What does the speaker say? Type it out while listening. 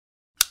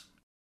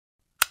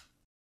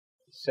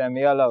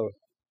Sammy, hello.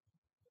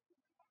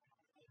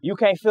 You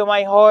can't feel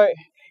my heart.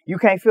 You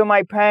can't feel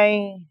my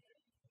pain.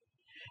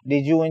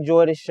 Did you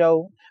enjoy the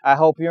show? I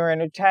hope you're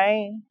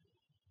entertained.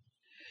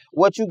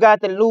 What you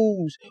got to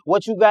lose?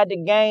 What you got to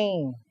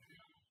gain?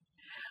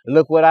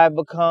 Look what I've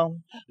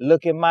become.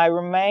 Look at my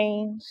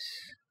remains.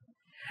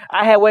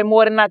 I had way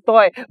more than I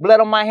thought. Blood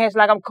on my hands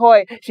like I'm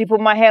caught. She put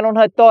my hand on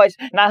her thoughts.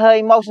 Now her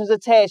emotions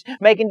attached.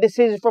 Making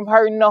decisions from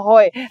hurting the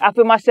heart. I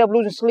feel myself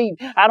losing sleep.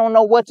 I don't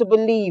know what to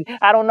believe.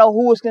 I don't know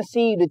who was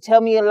conceived to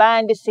tell me a lie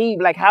and deceive.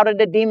 Like how did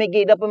the demon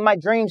get up in my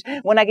dreams?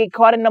 When I get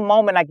caught in the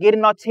moment, I get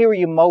an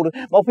ulterior motive.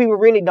 Most people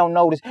really don't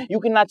notice. You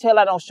cannot tell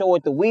I don't show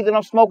it. The weed that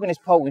I'm smoking is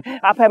potent.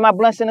 I've had my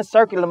blunts in a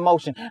circular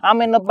motion.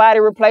 I'm in the body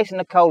replacing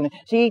the colon.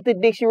 She eat the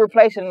dick, she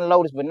replacing the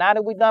lotus. But now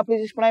that we done,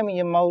 please explain me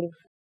your motive.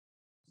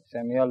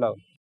 Sammy, hello.